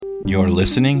You're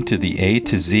listening to the A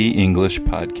to Z English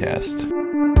podcast.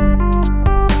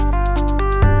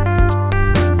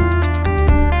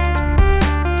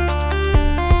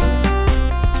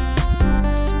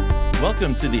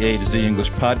 Welcome to the A to Z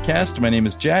English podcast. My name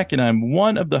is Jack, and I'm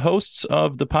one of the hosts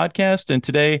of the podcast. And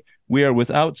today we are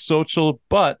without Social,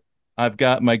 but I've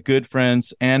got my good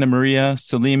friends Amelia,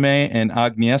 Salimeh, and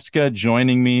Agnieskza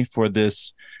joining me for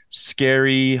this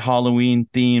scary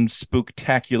Halloween-themed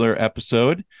Spooktacular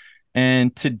episode.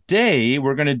 And today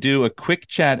we're going to do a quick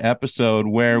chat episode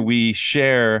where we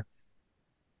share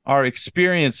our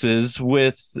experiences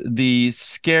with the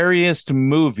scariest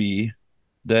movie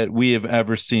that we have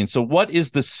ever seen. So what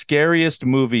is the scariest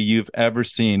movie you've ever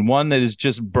seen? One that is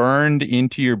just burned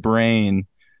into your brain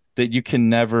that you can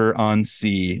never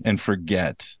unsee and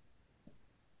forget.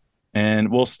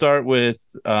 And we'll start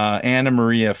with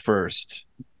Amelia first.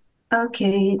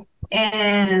 Okay,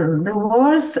 and the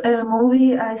worst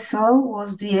movie I saw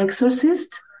was The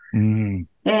Exorcist.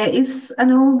 It's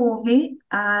an old movie.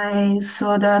 I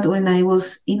saw that when I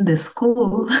was in the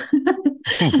school.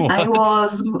 I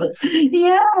was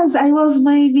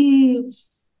maybe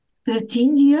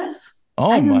 13 years.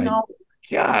 Oh, I don't my know.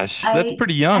 gosh, that's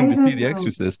pretty young to see The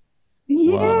Exorcist.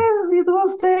 Yes, Wow. it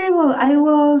was terrible. I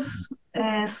was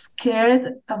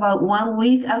scared about 1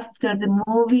 week after the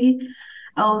movie.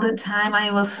 All the time I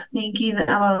was thinking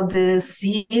about the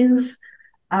scenes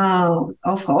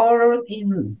of horror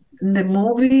in the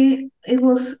movie.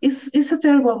 It's a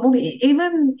terrible movie.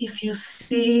 Even if you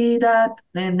see that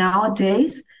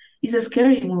nowadays, it's a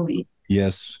scary movie.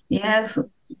 Yes. Yes,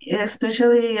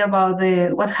 especially about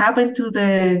what happened to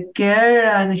the girl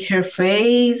and her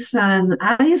face. And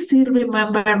I still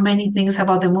remember many things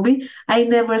about the movie. I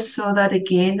never saw that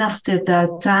again after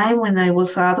that time when I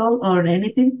was adult or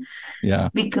anything. Yeah.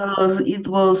 Because it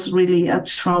was really a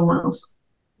trauma.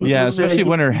 Yeah, especially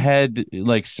when her head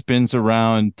like spins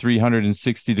around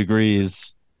 360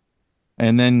 degrees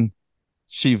and then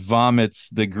she vomits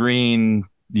the green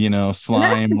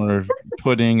slime or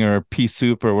pudding or pea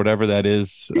soup or whatever that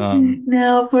is.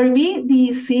 Now, for me,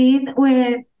 the scene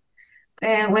when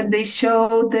they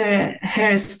show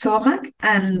her stomach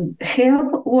and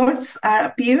help words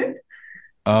appear.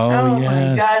 Oh yes.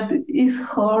 My God, it's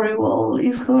horrible.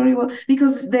 It's horrible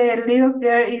because the little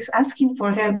girl is asking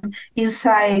for help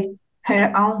inside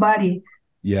her own body.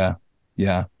 Yeah.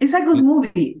 Yeah. It's a good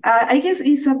movie. I guess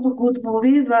it's a good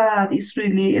movie, but it's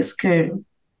really scary.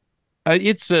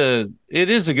 It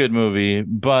is a good movie,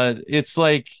 but it's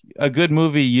like a good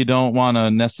movie you don't want to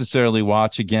necessarily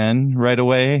watch again right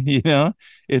away.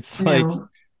 It's like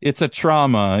it's a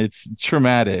trauma. It's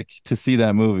traumatic to see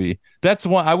that movie. That's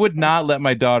one I would not let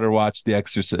my daughter watch The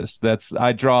Exorcist.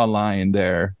 I draw a line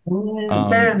there.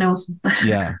 Better know.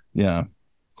 Yeah.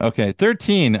 Okay,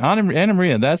 13. Anna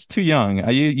Maria, that's too young.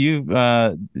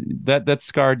 That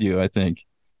scarred you, I think.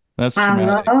 That's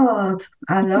traumatic.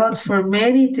 A lot for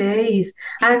many days.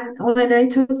 And when I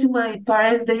talk to my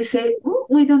parents, they say,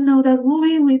 we don't know that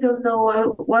movie. We don't know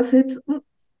what was it.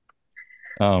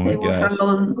 Oh my gosh.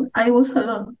 I was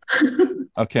alone.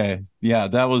 Okay. Yeah,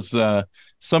 that was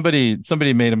somebody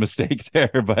made a mistake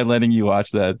there by letting you watch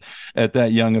that at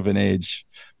that young of an age.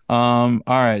 All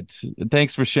right.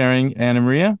 Thanks for sharing, Anna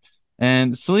Maria.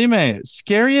 And Salimeh,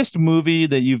 scariest movie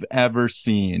that you've ever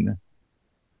seen?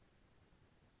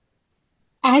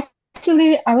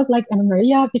 Actually, I was like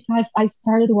Amelia because I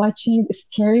started watching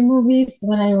scary movies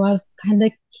when I was kind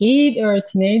of kid or a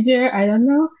teenager. I don't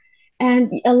know.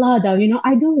 And a lot of,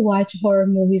 I don't watch horror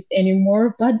movies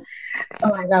anymore. But, oh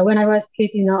my God, when I was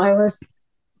kid, I was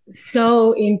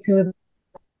so into.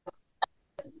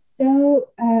 So,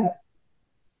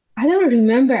 I don't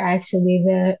remember actually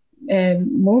the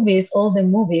all the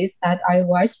movies that I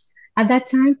watched at that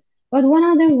time. But one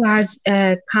of them was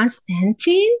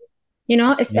Constantine.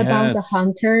 It's about the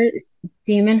hunter,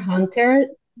 demon hunter.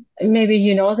 Maybe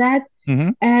you know that. Mm-hmm.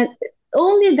 And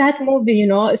only that movie,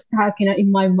 is stuck in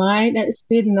my mind. And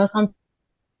still,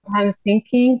 sometimes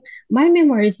thinking my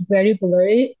memory is very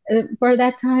blurry for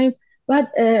that time.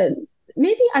 But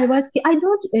maybe I don't,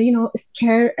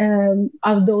 scare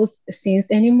of those scenes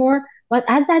anymore. But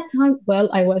at that time, well,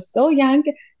 I was so young.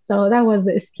 So that was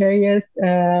the scariest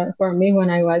for me when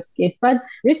I was kid. But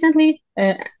recently,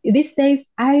 these days,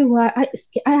 I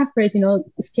afraid,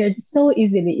 scared so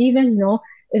easily. Even,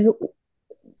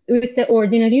 with the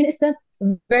ordinary, it's a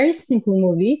very simple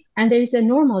movie, and there is a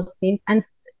normal scene, and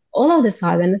all of a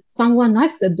sudden, someone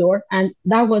knocks the door, and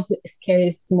that was the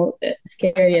scariest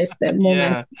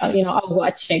moment, of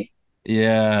watching.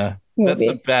 Yeah, that's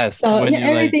the best. So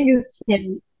everything is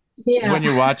scary. Yeah. When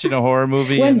you're watching a horror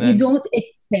movie when you don't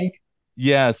expect.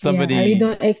 Yeah, Yeah, you somebody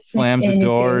don't expect slams a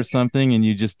door or anything. something and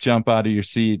you just jump out of your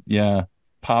seat. Yeah.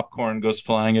 Popcorn goes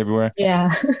flying everywhere.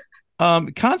 Yeah.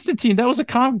 Constantine, that was a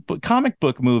comic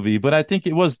book movie, but I think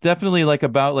it was definitely like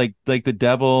about like the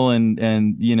devil and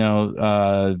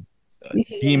Yeah.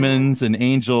 demons and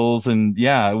angels, and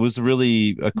yeah, it was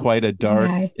really quite a dark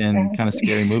Yeah, and kind of exactly.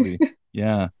 scary movie.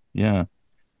 Yeah, yeah,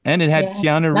 and it had Yeah.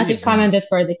 Keanu Not Reeves in it. recommended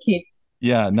for the kids.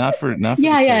 Yeah, not for the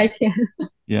Yeah, yeah, I kids. can.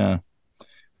 Yeah.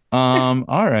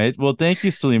 All right. Well, thank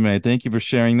you, Salime. Thank you for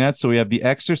sharing that. So we have The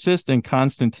Exorcist and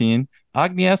Constantine.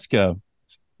 Agnieszka,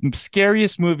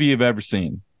 scariest movie you've ever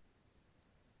seen.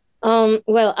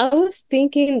 Well, I was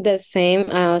thinking the same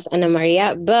as Ana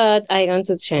Maria, but I want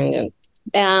to change it.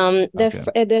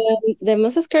 Okay. The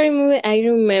most scary movie I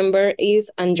remember is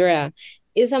Andrea.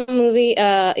 It's a movie.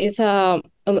 It's a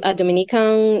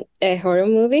Dominican horror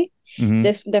movie. Hmm.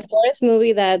 This the first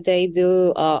movie that they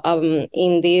do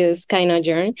in this kind of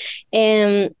genre,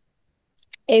 and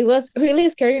it was really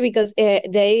scary because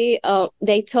they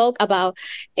talk about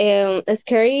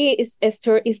stories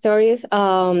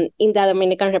in the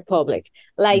Dominican Republic,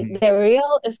 like Hmm. the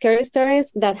real scary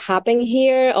stories that happen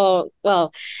here, or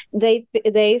well, they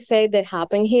say that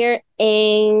happen here,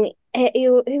 and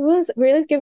it was really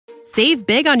scary. Save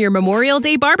big on your Memorial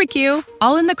Day barbecue,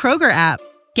 all in the Kroger app.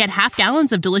 Get half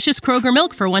gallons of delicious Kroger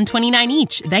milk for $1.29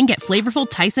 each. Then get flavorful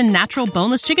Tyson natural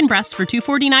boneless chicken breasts for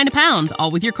 $2.49 a pound,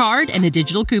 all with your card and a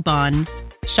digital coupon.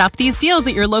 Shop these deals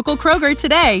at your local Kroger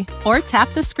today, or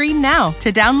tap the screen now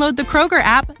to download the Kroger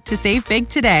app to save big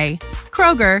today.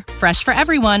 Kroger, fresh for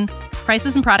everyone.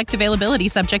 Prices and product availability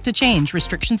subject to change.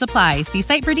 Restrictions apply. See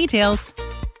site for details.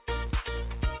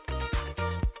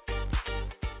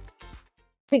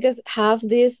 Because have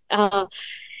this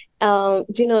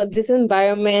this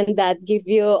environment that give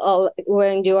you all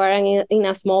when you are in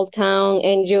a small town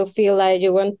and you feel like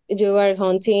you are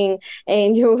hunting,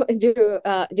 and you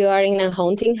are in a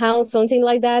haunting house, something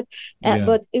like that. Yeah.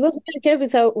 But it was really scary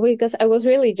because I was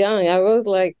really young. I was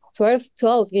like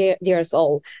 12 years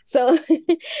old. So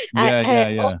Yeah,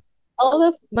 yeah, all, yeah. all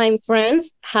of my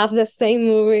friends have the same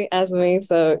movie as me.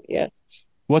 So yeah.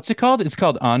 What's it called? It's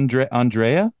called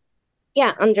Andrea?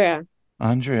 Yeah, Andrea.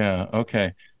 Andrea.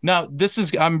 Okay. Now,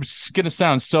 I'm going to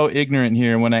sound so ignorant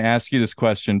here when I ask you this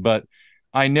question, but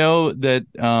I know that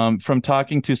from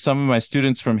talking to some of my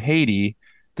students from Haiti,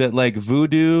 that like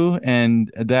voodoo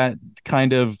and that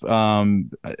kind of,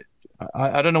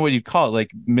 I don't know what you call it,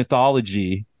 like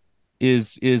mythology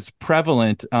is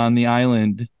prevalent on the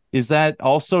island. Is that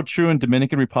also true in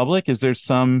Dominican Republic? Is there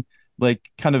some like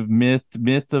kind of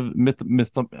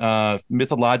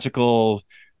mythological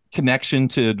connection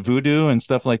to voodoo and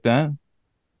stuff like that?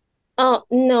 Oh,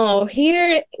 no,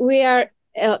 here we are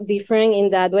different in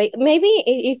that way. Maybe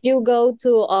if you go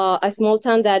to a small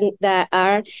town that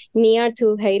are near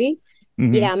to Haiti,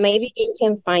 Hmm. yeah, maybe you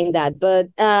can find that. But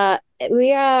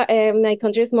we are my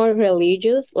country is more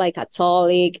religious, like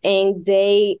Catholic, and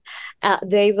they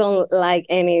don't like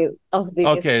any of these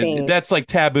Okay, things. that's like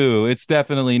taboo. It's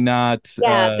definitely not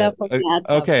Yeah, definitely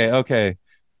a okay, taboo. okay.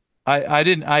 I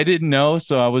didn't know,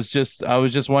 so I was just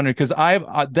wondering because I've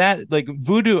that like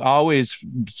voodoo always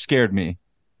scared me.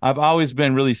 I've always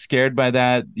been really scared by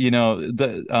that.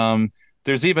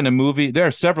 There's even a movie. There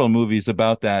are several movies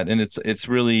about that, and it's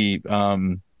really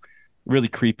really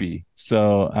creepy.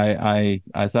 So I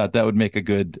thought that would make a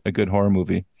good horror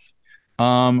movie.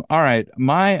 All right,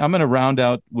 I'm gonna round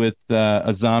out with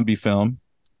a zombie film,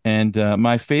 and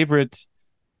my favorite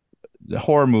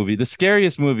horror movie, the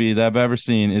scariest movie that I've ever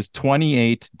seen is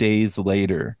 28 Days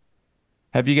Later.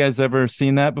 Have you guys ever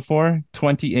seen that before?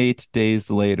 28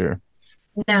 Days Later.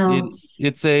 It No.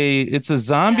 it's a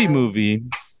zombie Yeah. movie.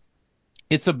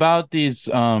 It's about these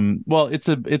well, it's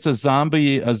a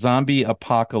zombie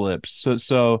apocalypse.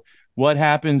 So what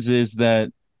happens is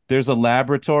that there's a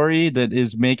laboratory that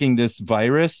is making this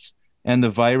virus, and the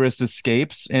virus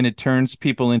escapes and it turns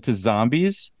people into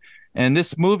zombies. And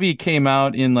this movie came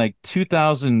out in like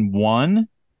 2001.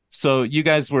 So you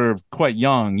guys were quite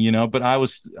young, but I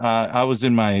was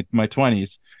in my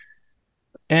 20s.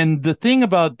 And the thing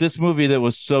about this movie that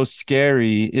was so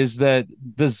scary is that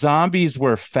the zombies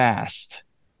were fast.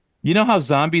 You know how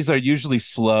zombies are usually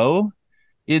slow?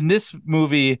 In this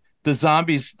movie, the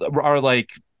zombies are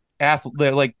like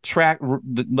they're like track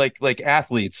like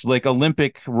athletes, like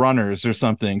Olympic runners or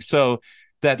something. So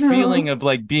that feeling No. of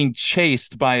like being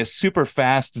chased by a super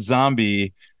fast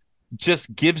zombie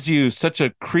just gives you such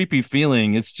a creepy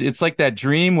feeling. It's like that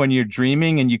dream when you're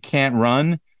dreaming and you can't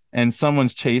run and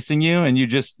someone's chasing you and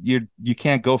you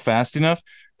can't go fast enough.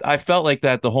 I felt like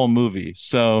that the whole movie.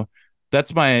 So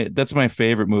that's my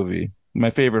favorite movie, my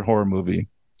favorite horror movie.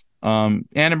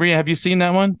 Anna Maria, have you seen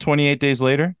that one? 28 Days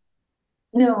Later?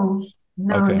 No,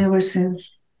 Okay. never seen.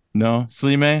 No?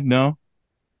 Saleme? No?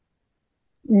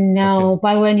 No, Okay.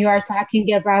 but when you are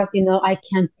talking about, I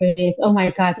can't breathe. Oh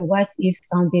my God, what if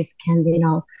zombies can,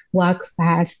 walk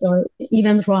fast or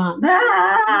even run?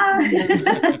 Ah!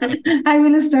 I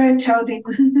will start shouting.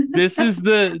 This is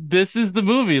the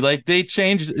movie. Like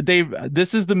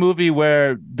this is the movie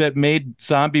that made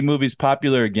zombie movies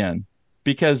popular again.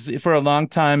 Because for a long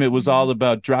time it was all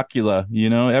about Dracula,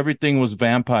 everything was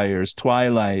vampires,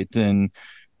 Twilight, and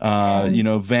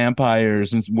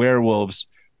vampires and werewolves.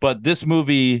 But this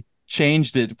movie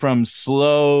changed it from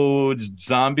slow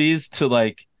zombies to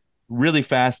like really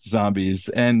fast zombies.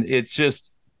 And it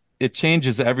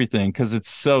changes everything because it's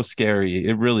so scary.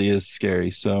 It really is scary.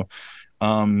 So,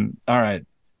 all right.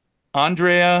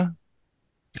 Andrea,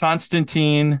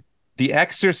 Constantine, The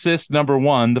Exorcist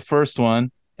 #1, the first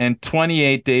one, and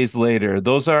 28 Days Later.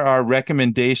 Those are our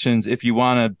recommendations if you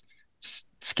want to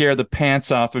scare the pants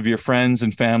off of your friends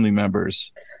and family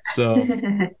members. So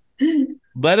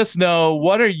let us know,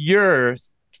 what are your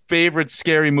favorite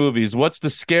scary movies? What's the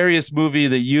scariest movie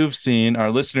that you've seen? Our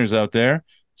listeners out there,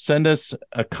 send us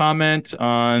a comment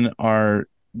on our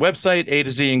website,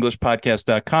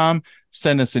 A2ZEnglishPodcast.com.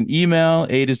 Send us an email,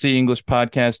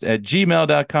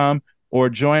 A2ZEnglishPodcast@gmail.com, or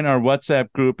join our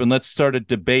WhatsApp group and let's start a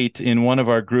debate in one of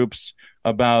our groups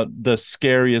about the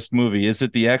scariest movie. Is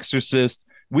it The Exorcist?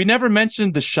 We never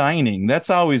mentioned The Shining. That's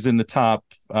always in the top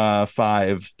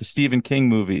 5, the Stephen King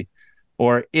movie.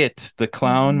 Or It, the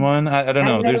clown one. I don't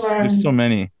know. There's so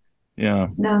many. Yeah.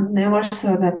 No, never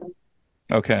saw that.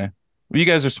 Okay. Well, you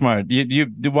guys are smart. You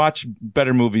watch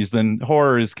better movies than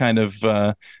horror is kind of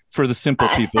for the simple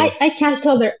people. I can't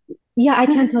tolerate. Yeah, I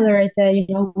can't tolerate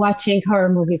watching horror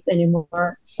movies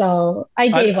anymore. So I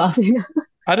gave up.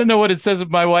 I don't know what it says.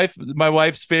 My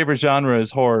wife's favorite genre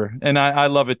is horror, and I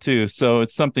love it too. So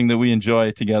it's something that we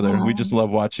enjoy together. We just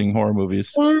love watching horror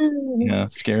movies. Yeah,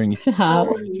 scaring.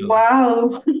 Wow.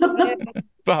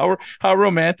 How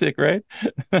romantic, right?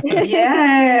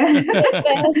 Yeah.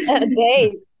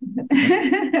 Okay.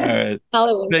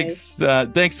 All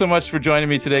right. Thanks so much for joining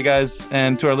me today, guys.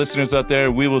 And to our listeners out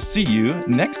there, we will see you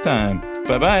next time.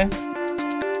 Bye-bye.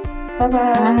 Bye-bye.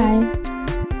 Bye.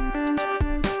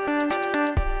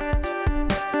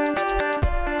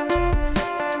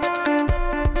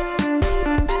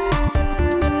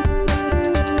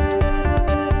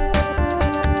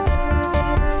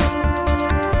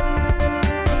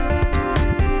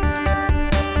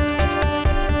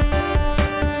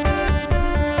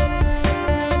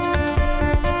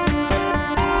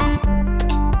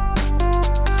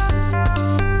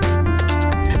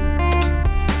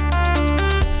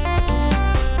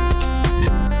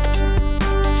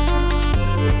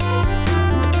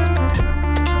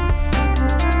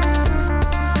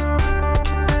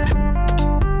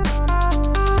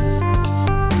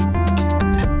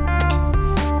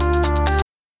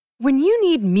 When you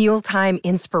need mealtime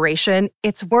inspiration,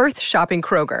 it's worth shopping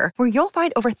Kroger, where you'll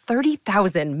find over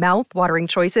 30,000 mouth-watering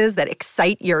choices that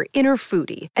excite your inner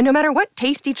foodie. And no matter what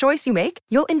tasty choice you make,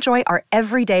 you'll enjoy our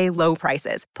everyday low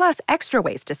prices, plus extra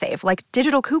ways to save, like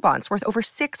digital coupons worth over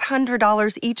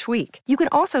 $600 each week. You can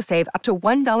also save up to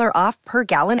 $1 off per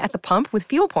gallon at the pump with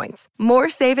fuel points. More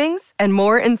savings and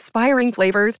more inspiring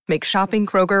flavors make shopping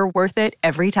Kroger worth it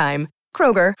every time.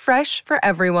 Kroger, fresh for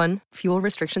everyone. Fuel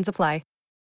restrictions apply.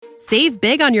 Save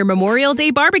big on your Memorial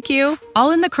Day barbecue, all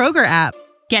in the Kroger app.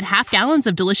 Get half gallons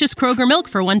of delicious Kroger milk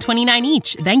for $1.29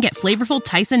 each. Then get flavorful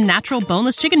Tyson natural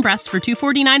boneless chicken breasts for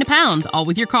 $2.49 a pound, all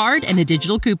with your card and a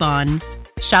digital coupon.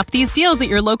 Shop these deals at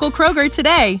your local Kroger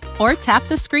today, or tap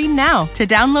the screen now to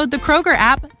download the Kroger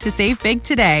app to save big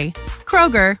today.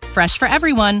 Kroger, fresh for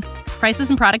everyone. Prices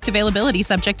and product availability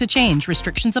subject to change.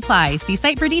 Restrictions apply. See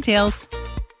site for details.